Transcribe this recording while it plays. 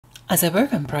As I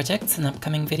work on projects and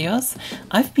upcoming videos,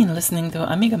 I've been listening to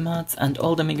Amiga mods and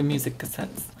old Amiga music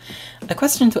cassettes. A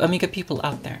question to Amiga people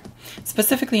out there,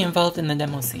 specifically involved in the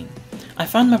demo scene. I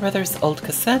found my brother's old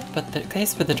cassette, but the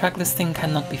case with the track listing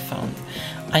cannot be found.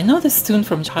 I know this tune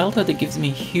from childhood, it gives me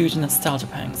huge nostalgia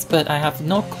pangs, but I have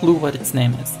no clue what its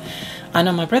name is. I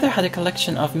know my brother had a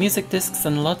collection of music discs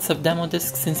and lots of demo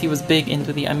discs since he was big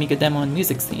into the Amiga demo and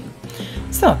music scene.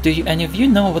 So, do any of you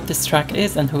know what this track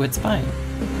is and who it's by?